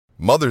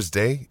Mother's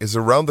Day is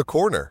around the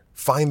corner.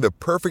 Find the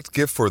perfect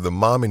gift for the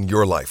mom in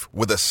your life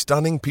with a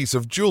stunning piece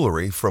of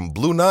jewelry from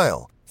Blue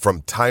Nile.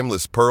 From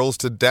timeless pearls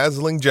to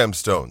dazzling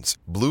gemstones,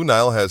 Blue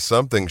Nile has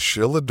something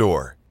she'll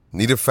adore.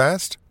 Need it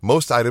fast?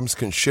 Most items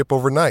can ship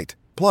overnight.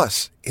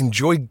 Plus,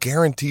 enjoy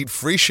guaranteed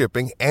free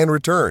shipping and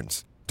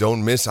returns.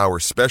 Don't miss our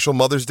special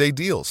Mother's Day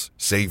deals.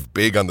 Save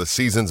big on the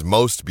season's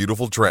most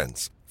beautiful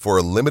trends. For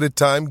a limited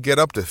time, get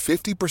up to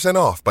 50%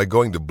 off by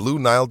going to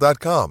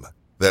BlueNile.com.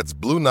 That's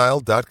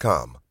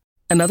BlueNile.com.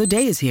 Another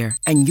day is here,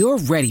 and you're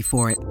ready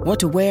for it. What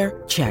to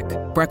wear? Check.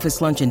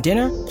 Breakfast, lunch, and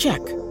dinner? Check.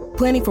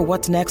 Planning for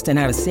what's next and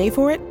how to save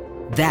for it?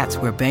 That's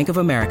where Bank of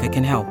America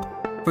can help.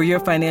 For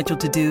your financial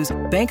to-dos,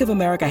 Bank of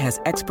America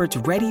has experts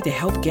ready to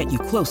help get you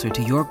closer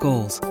to your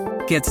goals.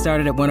 Get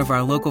started at one of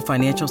our local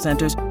financial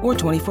centers or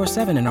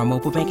 24/7 in our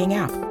mobile banking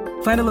app.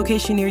 Find a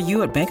location near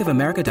you at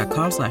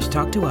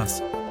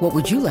bankofamerica.com/talktous. What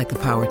would you like the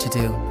power to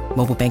do?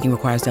 Mobile banking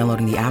requires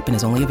downloading the app and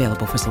is only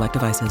available for select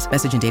devices.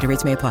 Message and data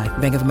rates may apply.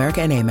 Bank of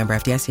America NA, member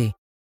FDIC.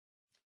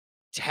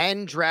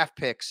 10 draft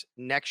picks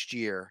next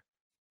year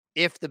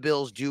if the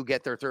Bills do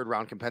get their third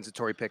round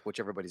compensatory pick, which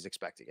everybody's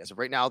expecting. As of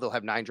right now, they'll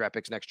have 9 draft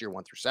picks next year,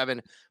 1 through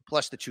 7,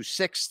 plus the 2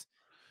 sixths,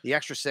 the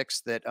extra 6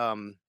 that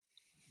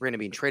Brandon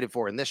Beane traded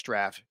for in this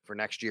draft for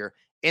next year.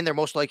 And they're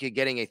most likely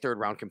getting a third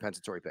round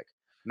compensatory pick.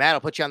 Matt,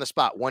 I'll put you on the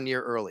spot 1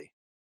 year early.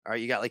 All right.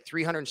 You got like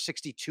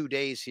 362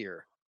 days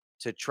here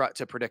to try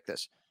to predict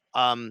this.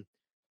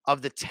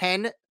 Of the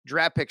 10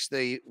 draft picks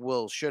they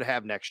should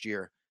have next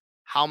year,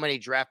 how many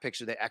draft picks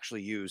do they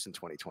actually use in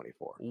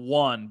 2024?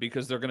 1,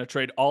 because they're going to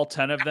trade all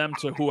 10 of them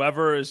to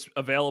whoever is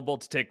available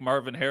to take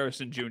Marvin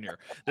Harrison Jr.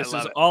 This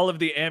is all of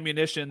the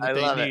ammunition that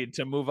they need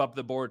to move up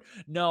the board.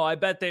 No, I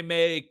bet they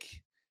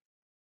make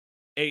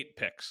 8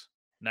 picks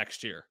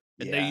next year.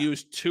 And they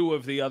use 2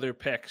 of the other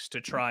picks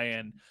to try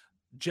and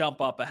jump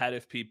up ahead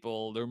of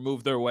people or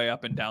move their way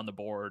up and down the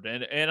board.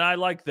 And I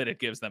like that it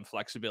gives them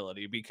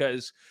flexibility,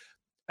 because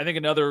I think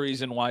another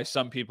reason why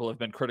some people have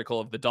been critical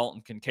of the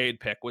Dalton Kincaid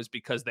pick was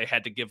because they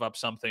had to give up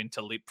something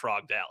to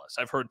leapfrog Dallas.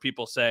 I've heard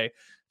people say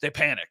they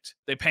panicked.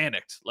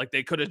 Like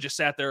they could have just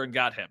sat there and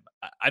got him.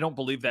 I don't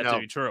believe that to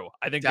be true.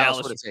 I think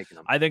Dallas would have taken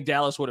him. I think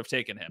Dallas would have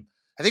taken him.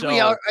 I think we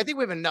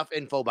have enough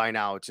info by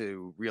now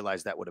to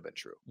realize that would have been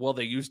true. Well,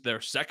 they used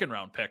their second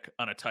round pick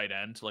on a tight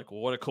end. Like,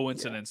 what a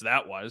coincidence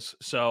that was.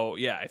 So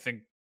yeah, I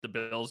think the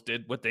Bills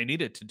did what they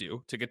needed to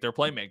do to get their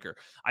playmaker.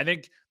 I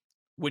think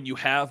when you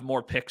have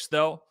more picks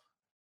though,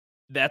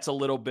 that's a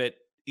little bit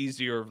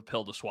easier of a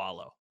pill to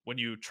swallow when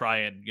you try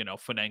and,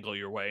 finagle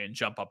your way and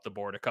jump up the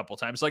board a couple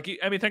times. Like,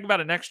 think about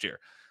it next year.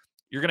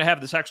 You're going to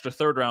have this extra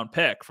third round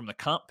pick from the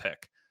comp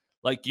pick.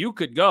 Like, you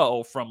could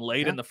go from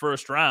late in the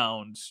first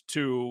round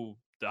to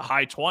the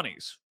high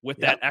 20s with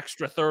that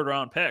extra third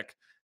round pick.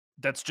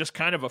 That's just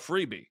kind of a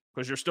freebie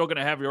because you're still going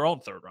to have your own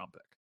third round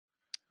pick.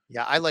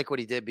 Yeah, I like what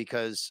he did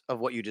because of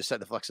what you just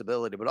said, the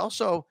flexibility, but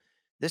also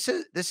this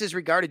is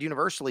regarded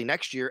universally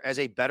next year as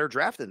a better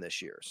draft than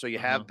this year. So you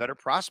have a better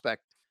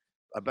prospect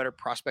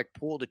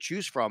pool to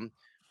choose from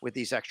with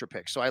these extra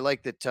picks. So I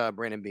like that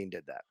Brandon Beane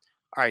did that.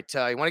 All right.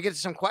 You want to get to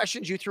some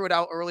questions? You threw it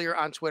out earlier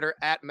on Twitter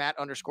at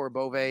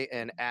Matt_Bove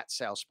and at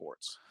Sal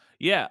Sports.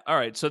 Yeah. All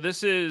right. So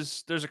there's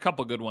a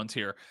couple good ones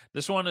here.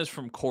 This one is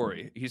from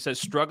Corey. He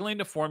says, struggling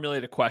to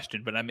formulate a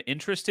question, but I'm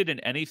interested in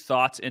any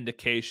thoughts,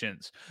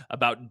 indications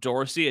about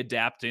Dorsey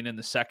adapting in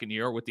the second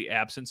year with the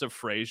absence of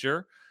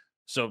Frazier.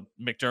 So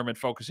McDermott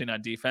focusing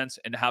on defense,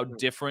 and how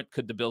different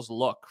could the Bills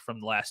look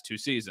from the last 2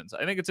 seasons?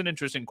 I think it's an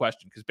interesting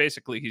question because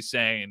basically he's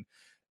saying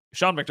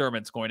Sean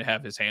McDermott's going to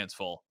have his hands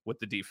full with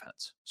the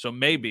defense. So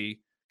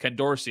maybe Ken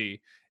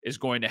Dorsey is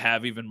going to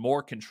have even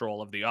more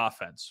control of the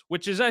offense,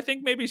 which is, I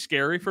think, maybe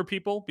scary for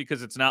people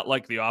because it's not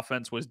like the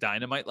offense was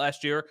dynamite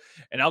last year.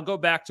 And I'll go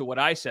back to what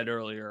I said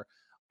earlier.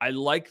 I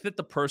like that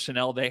the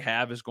personnel they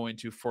have is going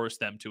to force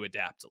them to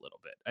adapt a little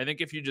bit. I think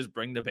if you just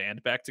bring the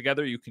band back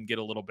together, you can get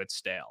a little bit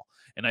stale.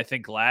 And I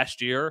think last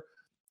year,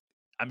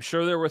 I'm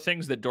sure there were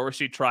things that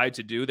Dorsey tried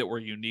to do that were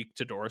unique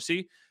to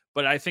Dorsey,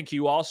 but I think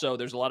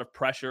there's a lot of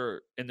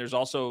pressure and there's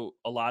also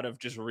a lot of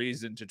just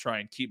reason to try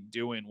and keep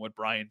doing what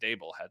Brian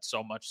Daboll had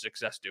so much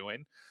success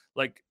doing.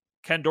 Like,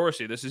 Ken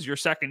Dorsey, this is your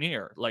second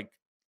year. Like,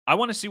 I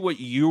want to see what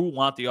you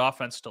want the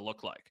offense to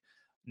look like,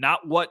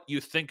 not what you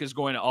think is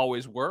going to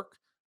always work.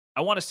 I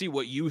want to see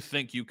what you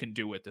think you can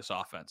do with this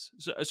offense.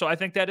 So I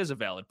think that is a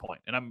valid point,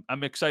 and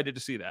I'm excited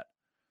to see that.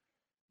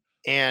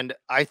 And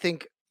I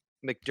think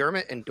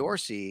McDermott and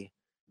Dorsey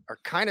are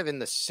kind of in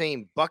the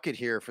same bucket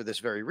here for this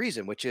very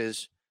reason, which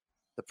is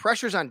the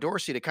pressure's on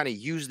Dorsey to kind of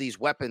use these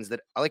weapons that,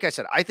 like I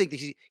said, I think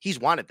he's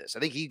wanted this. I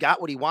think he got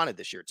what he wanted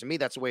this year. To me,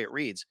 that's the way it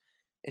reads.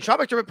 And Sean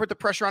McDermott put the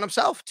pressure on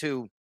himself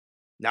to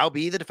now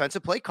be the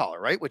defensive play caller,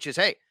 right? Which is,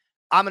 hey,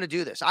 I'm going to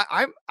do this.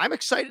 I'm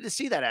excited to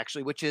see that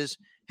actually, which is,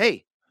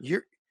 hey,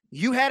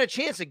 you had a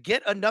chance to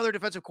get another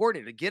defensive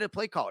coordinator, to get a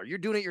play caller. You're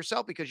doing it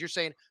yourself because you're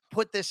saying,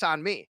 put this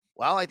on me.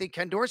 Well, I think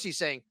Ken Dorsey's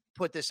saying,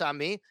 put this on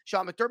me.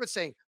 Sean McDermott's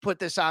saying, put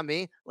this on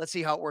me. Let's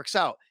see how it works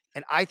out.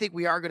 And I think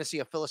we are going to see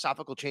a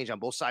philosophical change on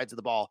both sides of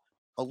the ball,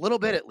 a little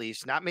bit at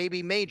least, not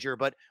maybe major,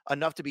 but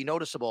enough to be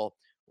noticeable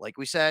like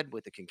we said,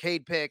 with the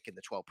Kincaid pick and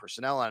the 12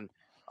 personnel on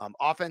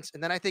offense.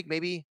 And then I think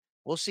maybe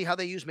we'll see how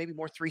they use maybe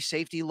more 3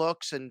 safety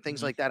looks and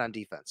things like that on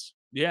defense.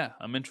 Yeah,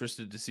 I'm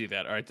interested to see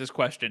that. All right, this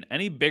question.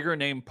 Any bigger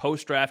name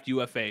post-draft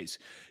UFAs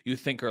you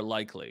think are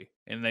likely?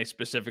 And they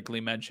specifically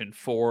mentioned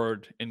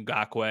Ford,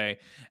 Ngakoue.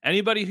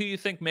 Anybody who you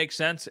think makes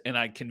sense? And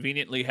I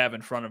conveniently have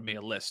in front of me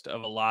a list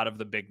of a lot of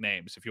the big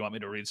names, if you want me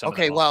to read some of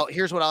Okay, them well, off.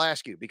 here's what I'll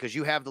ask you because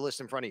you have the list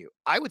in front of you.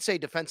 I would say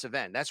defensive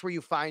end. That's where you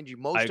find I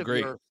most of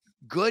agree. your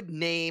good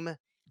name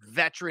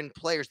veteran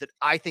players that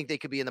I think they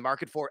could be in the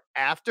market for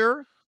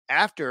after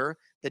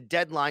the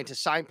deadline to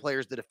sign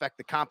players that affect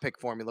the comp pick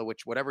formula,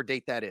 which whatever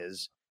date that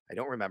is, I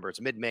don't remember.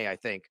 It's mid-May, I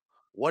think.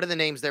 What are the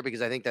names there?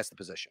 Because I think that's the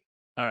position.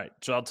 All right,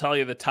 so I'll tell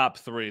you the top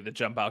 3 that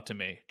jump out to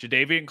me.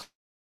 Jadeveon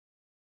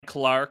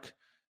Clark,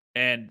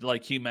 and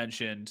like he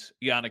mentioned,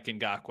 Yannick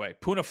Ngakoue.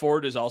 Poona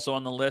Ford is also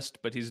on the list,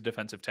 but he's a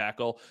defensive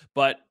tackle.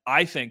 But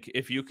I think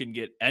if you can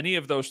get any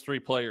of those 3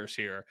 players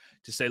here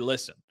to say,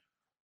 listen,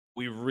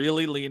 we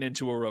really lean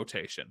into a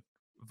rotation.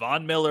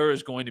 Von Miller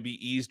is going to be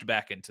eased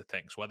back into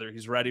things. Whether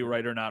he's ready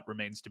right or not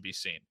remains to be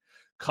seen.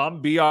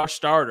 Come be our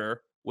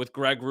starter with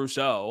Greg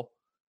Rousseau.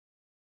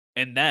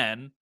 And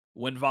then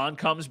when Von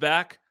comes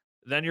back,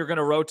 then you're going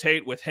to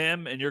rotate with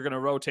him and you're going to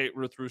rotate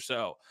with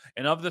Rousseau.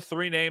 And of the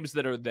 3 names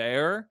that are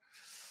there,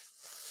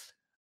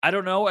 I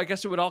don't know. I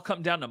guess it would all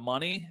come down to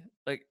money.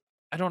 Like,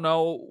 I don't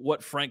know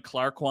what Frank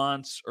Clark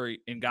wants or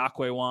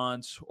Ngakoue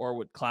wants or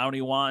what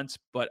Clowney wants,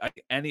 but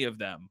any of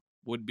them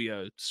would be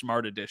a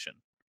smart addition.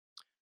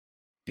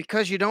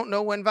 Because you don't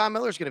know when Von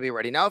Miller's going to be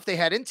ready. Now, if they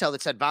had intel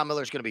that said Von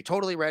Miller's going to be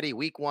totally ready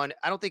week 1,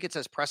 I don't think it's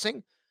as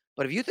pressing.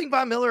 But if you think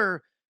Von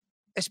Miller,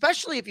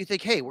 especially if you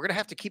think, hey, we're going to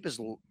have to keep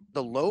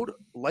the load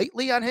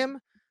lightly on him,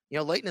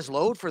 lighten his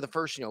load for the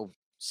first,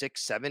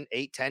 6, 7,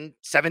 8, 10,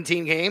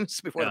 17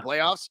 games before the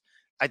playoffs,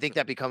 I think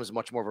that becomes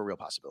much more of a real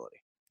possibility.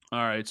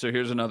 All right, so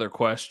here's another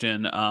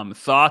question.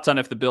 Thoughts on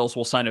if the Bills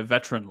will sign a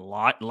veteran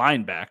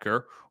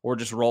linebacker or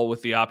just roll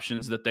with the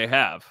options that they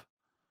have?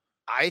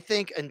 I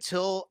think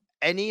until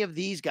any of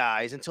these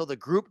guys, until the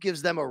group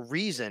gives them a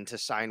reason to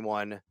sign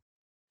one,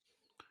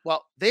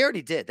 well, they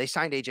already did. They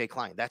signed A.J.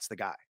 Klein. That's the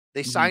guy.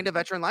 They signed a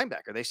veteran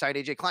linebacker. They signed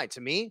A.J. Klein.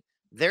 To me,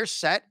 they're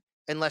set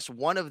unless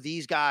one of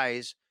these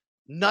guys,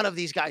 none of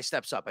these guys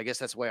steps up. I guess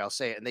that's the way I'll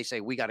say it. And they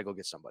say, we got to go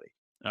get somebody.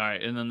 All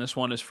right, and then this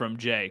one is from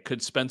Jay.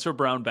 Could Spencer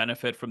Brown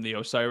benefit from the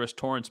O'Cyrus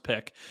Torrence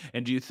pick?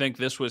 And do you think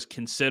this was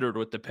considered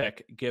with the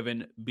pick,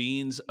 given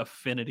Bean's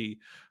affinity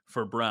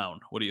for Brown?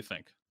 What do you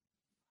think?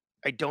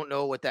 I don't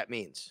know what that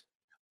means.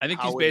 I think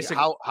he's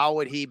basically... How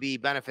would he be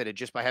benefited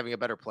just by having a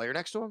better player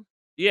next to him?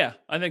 Yeah,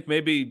 I think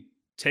maybe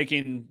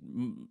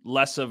taking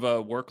less of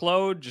a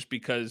workload just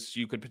because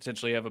you could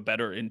potentially have a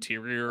better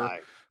interior presence.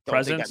 I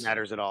don't think that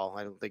matters at all.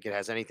 I don't think it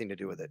has anything to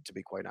do with it, to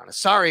be quite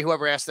honest. Sorry,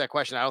 whoever asked that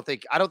question. I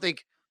don't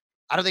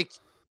think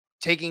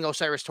taking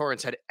O'Cyrus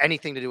Torrence had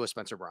anything to do with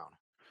Spencer Brown.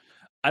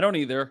 I don't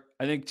either.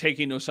 I think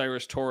taking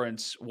O'Cyrus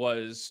Torrence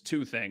was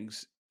 2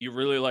 things. You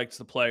really liked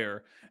the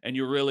player, and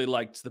you really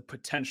liked the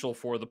potential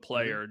for the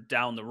player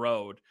down the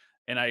road.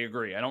 And I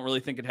agree. I don't really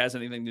think it has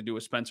anything to do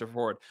with Spencer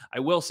Ford. I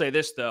will say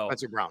this, though.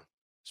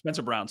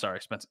 Spencer Brown, sorry.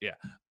 Yeah.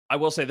 I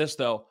will say this,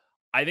 though.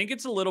 I think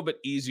it's a little bit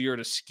easier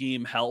to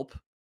scheme help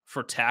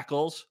for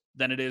tackles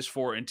than it is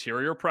for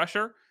interior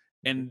pressure.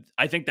 And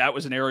I think that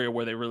was an area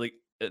where they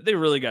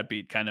really got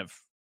beat kind of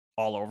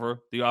all over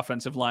the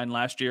offensive line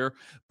last year.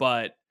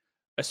 But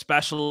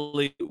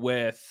especially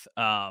with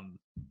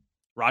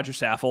Roger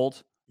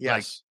Saffold,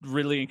 yes, like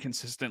really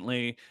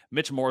inconsistently.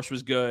 Mitch Morse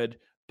was good,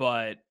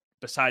 but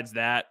besides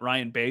that,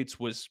 Ryan Bates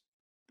was,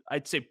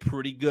 I'd say,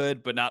 pretty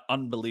good, but not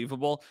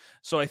unbelievable.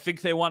 So I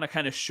think they want to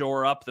kind of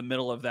shore up the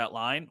middle of that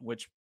line,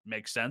 which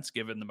makes sense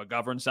given the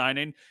McGovern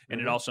signing. And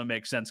it also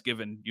makes sense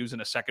given using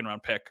a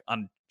 2nd-round pick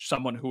on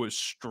someone who is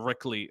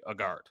strictly a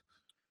guard.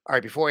 All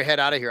right, before we head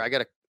out of here, I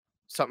got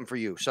something for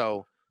you.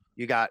 So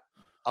you got,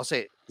 I'll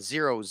say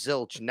 0,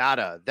 zilch,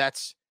 nada.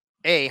 That's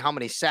how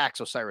many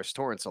sacks O'Cyrus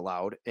Torrence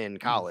allowed in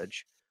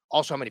college.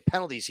 Also, how many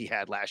penalties he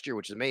had last year,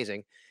 which is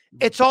amazing.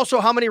 It's also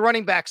how many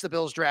running backs the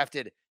Bills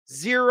drafted.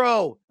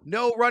 0.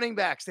 No running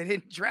backs. They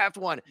didn't draft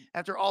one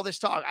after all this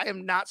talk. I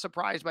am not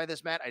surprised by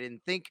this, Matt. I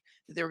didn't think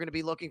that they were going to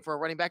be looking for a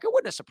running back. It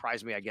wouldn't have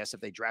surprised me, I guess,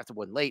 if they drafted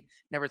one late.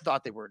 Never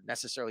thought they were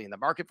necessarily in the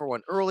market for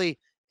one early.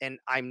 And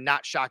I'm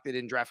not shocked they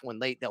didn't draft one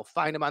late. They'll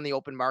find them on the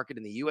open market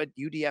in the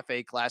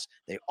UDFA class.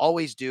 They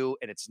always do.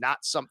 And it's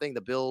not something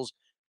the Bills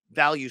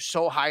value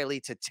so highly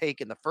to take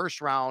in the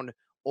 1st round.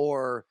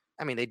 Or,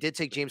 I mean, they did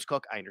take James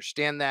Cook. I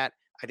understand that.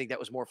 I think that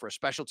was more for a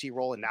specialty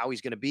role. And now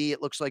he's going to be,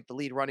 it looks like, the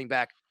lead running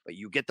back. But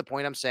you get the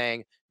point I'm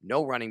saying.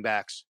 No running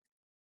backs.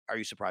 Are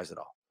you surprised at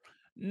all?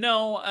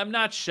 No, I'm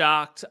not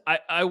shocked.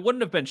 I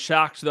wouldn't have been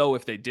shocked, though,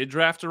 if they did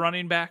draft a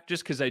running back,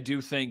 just because I do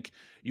think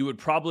you would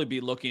probably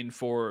be looking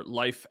for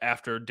life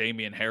after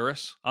Damian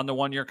Harris on the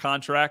 1-year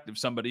contract of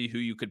somebody who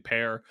you could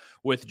pair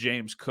with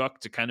James Cook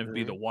to kind of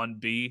be the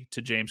 1B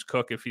to James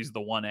Cook if he's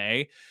the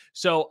 1A.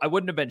 So I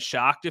wouldn't have been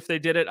shocked if they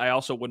did it. I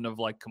also wouldn't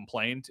have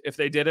complained if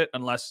they did it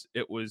unless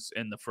it was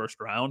in the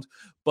 1st round.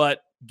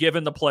 But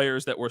given the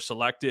players that were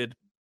selected,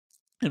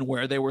 and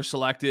where they were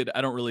selected,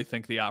 I don't really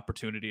think the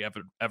opportunity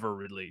ever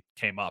really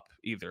came up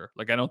either.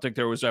 Like, I don't think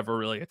there was ever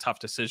really a tough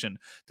decision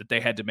that they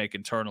had to make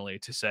internally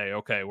to say,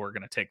 okay, we're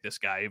going to take this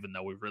guy, even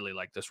though we really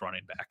like this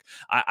running back.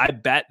 I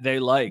bet they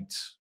liked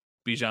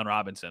Bijan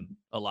Robinson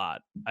a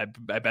lot. I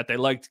bet they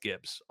liked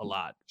Gibbs a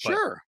lot.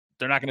 Sure.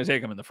 They're not going to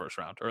take him in the first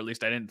round, or at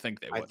least I didn't think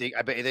they would.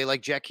 I bet they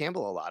like Jack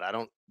Campbell a lot.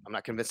 I'm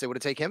not convinced they would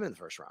have taken him in the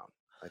first round.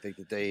 I think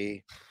that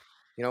they,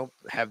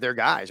 have their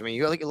guys. I mean,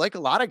 you like a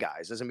lot of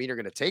guys. Doesn't mean you're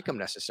going to take them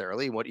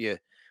necessarily. What you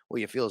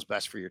feel is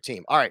best for your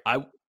team. All right.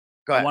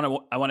 Go ahead.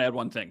 I want to add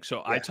one thing. So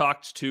yeah. I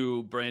talked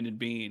to Brandon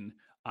Beane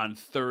on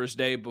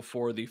Thursday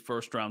before the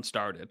first round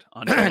started.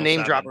 On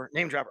name dropper.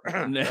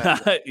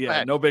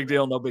 Yeah, no big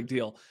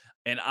deal.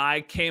 And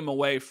I came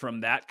away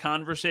from that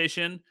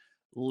conversation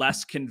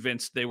less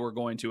convinced they were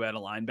going to add a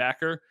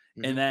linebacker.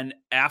 Mm-hmm. And then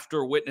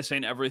after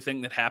witnessing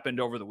everything that happened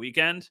over the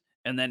weekend,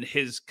 and then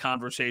his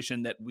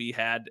conversation that we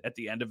had at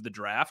the end of the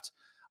draft,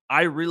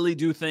 I really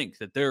do think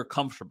that they're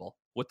comfortable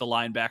with the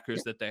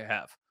linebackers that they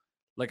have.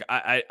 Like,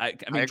 I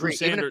mean, I agree.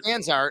 Even if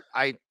fans aren't,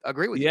 I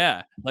agree with you.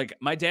 Yeah. Like,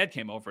 my dad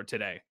came over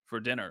today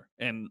for dinner,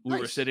 and we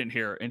were sitting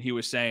here, and he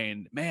was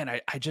saying, man,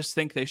 I just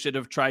think they should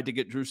have tried to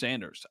get Drew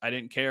Sanders. I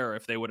didn't care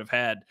if they would have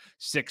had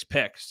 6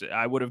 picks.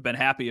 I would have been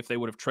happy if they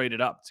would have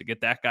traded up to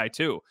get that guy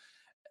too.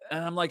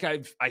 And I'm like,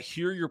 I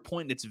hear your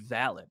point. And it's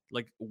valid.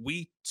 Like,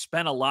 we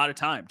spent a lot of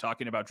time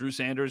talking about Drew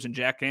Sanders and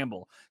Jack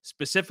Campbell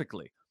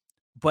specifically,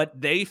 but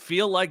they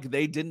feel like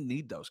they didn't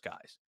need those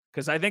guys.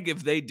 Because I think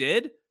if they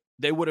did,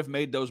 they would have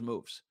made those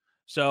moves.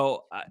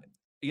 So,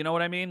 you know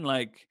what I mean?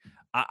 Like,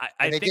 I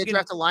think they did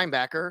draft a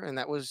linebacker, and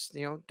that was,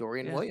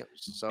 Dorian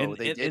Williams. So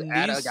they did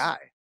add a guy.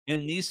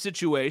 In these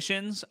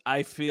situations,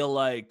 I feel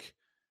like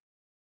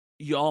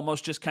you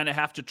almost just kind of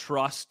have to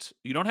trust.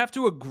 You don't have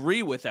to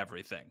agree with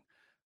everything,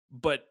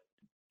 but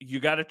you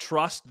got to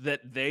trust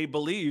that they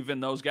believe in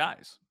those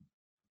guys.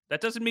 That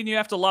doesn't mean you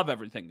have to love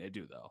everything they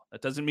do, though.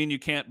 That doesn't mean you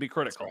can't be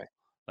critical. Right.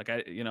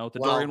 Like,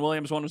 Dorian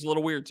Williams one was a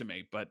little weird to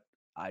me, but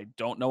I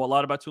don't know a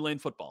lot about Tulane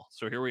football.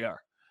 So here we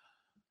are.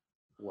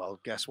 Well,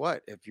 guess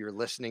what? If you're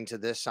listening to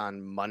this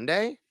on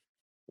Monday,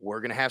 we're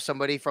going to have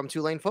somebody from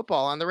Tulane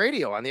football on the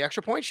radio on the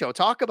Extra Point Show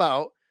talk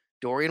about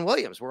Dorian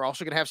Williams. We're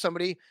also going to have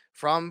somebody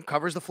from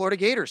covers the Florida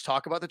Gators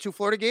talk about the 2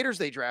 Florida Gators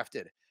they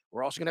drafted.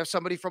 We're also going to have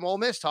somebody from Ole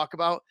Miss talk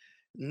about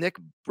Nick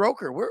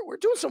Broker. We're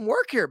doing some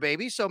work here,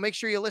 baby. So make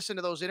sure you listen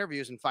to those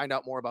interviews and find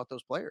out more about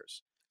those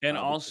players. And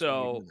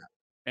also,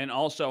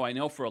 I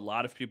know for a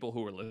lot of people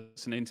who are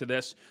listening to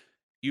this,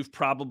 you've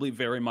probably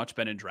very much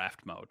been in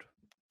draft mode.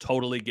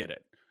 Totally get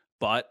it.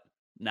 But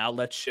now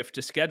let's shift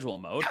to schedule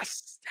mode.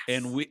 Yes.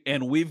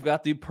 And we've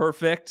got the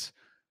perfect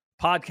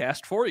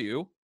podcast for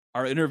you.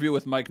 Our interview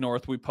with Mike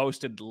North, we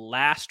posted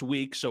last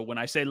week. So when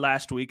I say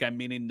last week, I'm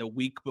meaning the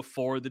week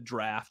before the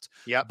draft.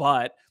 Yep.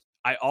 But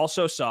I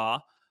also saw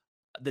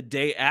the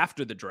day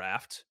after the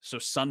draft, so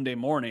Sunday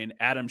morning,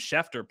 Adam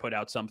Schefter put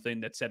out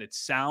something that said it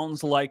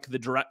sounds like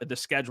the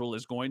schedule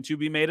is going to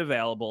be made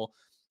available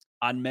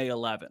on May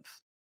 11th.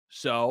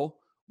 So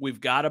we've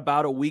got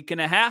about a week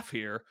and a half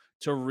here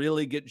to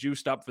really get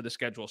juiced up for the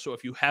schedule. So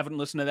if you haven't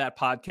listened to that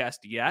podcast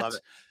yet,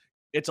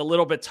 it's a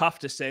little bit tough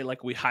to say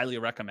like we highly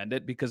recommend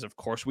it, because of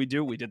course we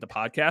do. We did the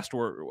podcast.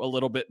 We're a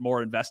little bit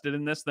more invested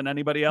in this than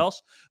anybody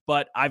else,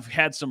 but I've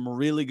had some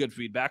really good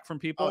feedback from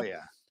people. Oh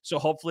yeah. So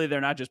hopefully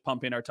they're not just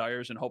pumping our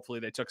tires, and hopefully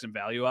they took some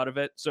value out of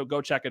it. So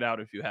go check it out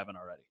if you haven't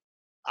already.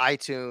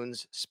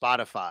 iTunes,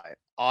 Spotify,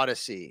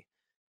 Odyssey,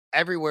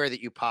 everywhere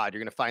that you pod, you're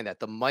going to find that.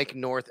 The Mike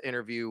North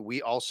interview.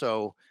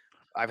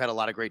 I've had a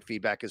lot of great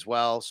feedback as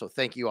well. So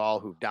thank you all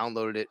who've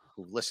downloaded it,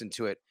 who've listened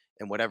to it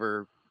in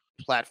whatever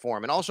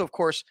platform. And also, of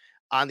course,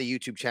 on the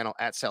YouTube channel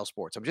at Sal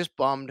Sports. I'm just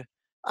bummed.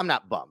 I'm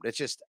not bummed. It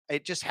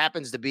just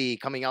happens to be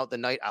coming out the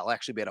night I'll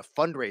actually be at a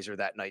fundraiser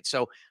that night.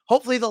 So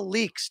hopefully the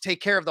leaks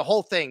take care of the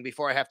whole thing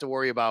before I have to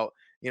worry about,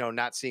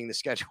 not seeing the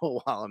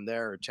schedule while I'm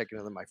there or checking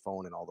it on my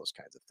phone and all those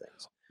kinds of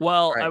things.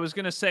 Well, right. I was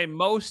going to say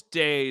most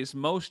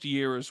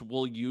years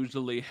will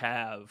usually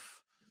have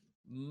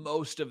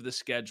most of the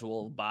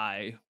schedule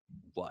by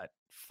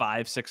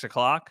 5, 6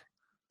 o'clock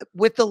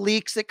with the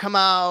leaks that come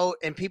out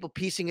and people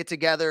piecing it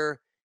together.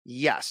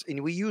 Yes.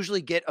 And we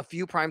usually get a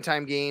few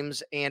primetime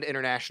games and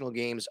international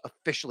games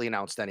officially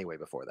announced anyway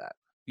before that.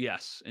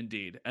 Yes,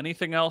 indeed.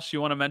 Anything else you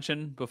want to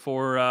mention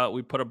before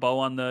we put a bow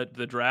on the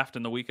draft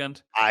and the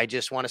weekend? I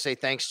just want to say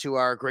thanks to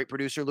our great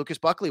producer, Lucas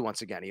Buckley,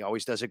 once again. He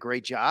always does a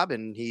great job,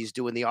 and he's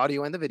doing the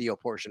audio and the video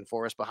portion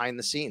for us behind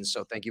the scenes.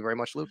 So thank you very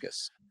much,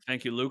 Lucas.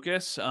 Thank you,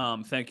 Lucas.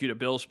 Thank you to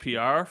Bill's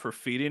PR for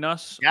feeding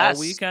us all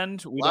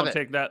weekend. We don't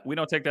take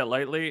that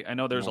lightly. I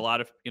know there's a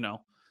lot of,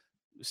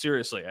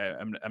 seriously,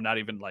 I'm not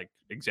even like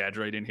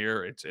exaggerating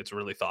here. It's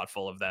really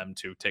thoughtful of them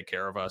to take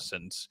care of us,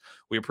 and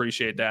we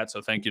appreciate that.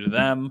 So thank you to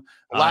them.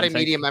 A lot of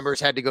media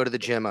members had to go to the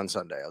gym on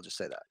Sunday. I'll just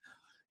say that.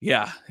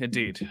 Yeah,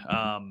 indeed.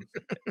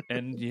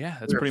 And yeah,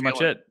 that's pretty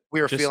much it.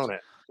 We were feeling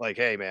it. Like,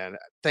 hey man,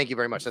 thank you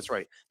very much. That's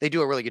right. They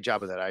do a really good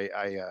job of that.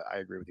 I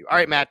agree with you. All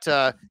right, Matt,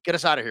 get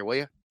us out of here, will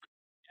you?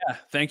 Yeah,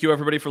 thank you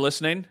everybody for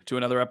listening to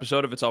another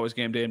episode of It's Always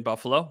Game Day in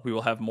Buffalo. We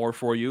will have more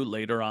for you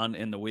later on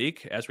in the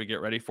week as we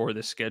get ready for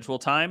this schedule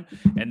time.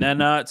 And then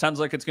it sounds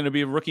like it's going to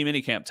be rookie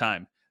minicamp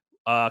time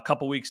a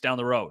couple weeks down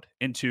the road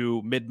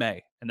into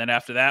mid-May. And then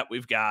after that,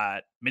 we've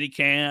got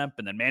minicamp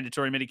and then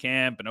mandatory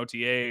minicamp and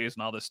OTAs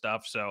and all this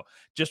stuff. So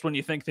just when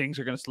you think things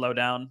are going to slow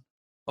down,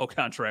 au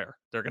contraire,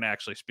 they're going to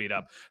actually speed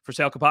up. For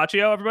Sal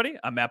Capaccio, everybody,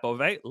 I'm Matt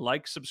Bove.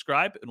 Like,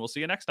 subscribe, and we'll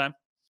see you next time.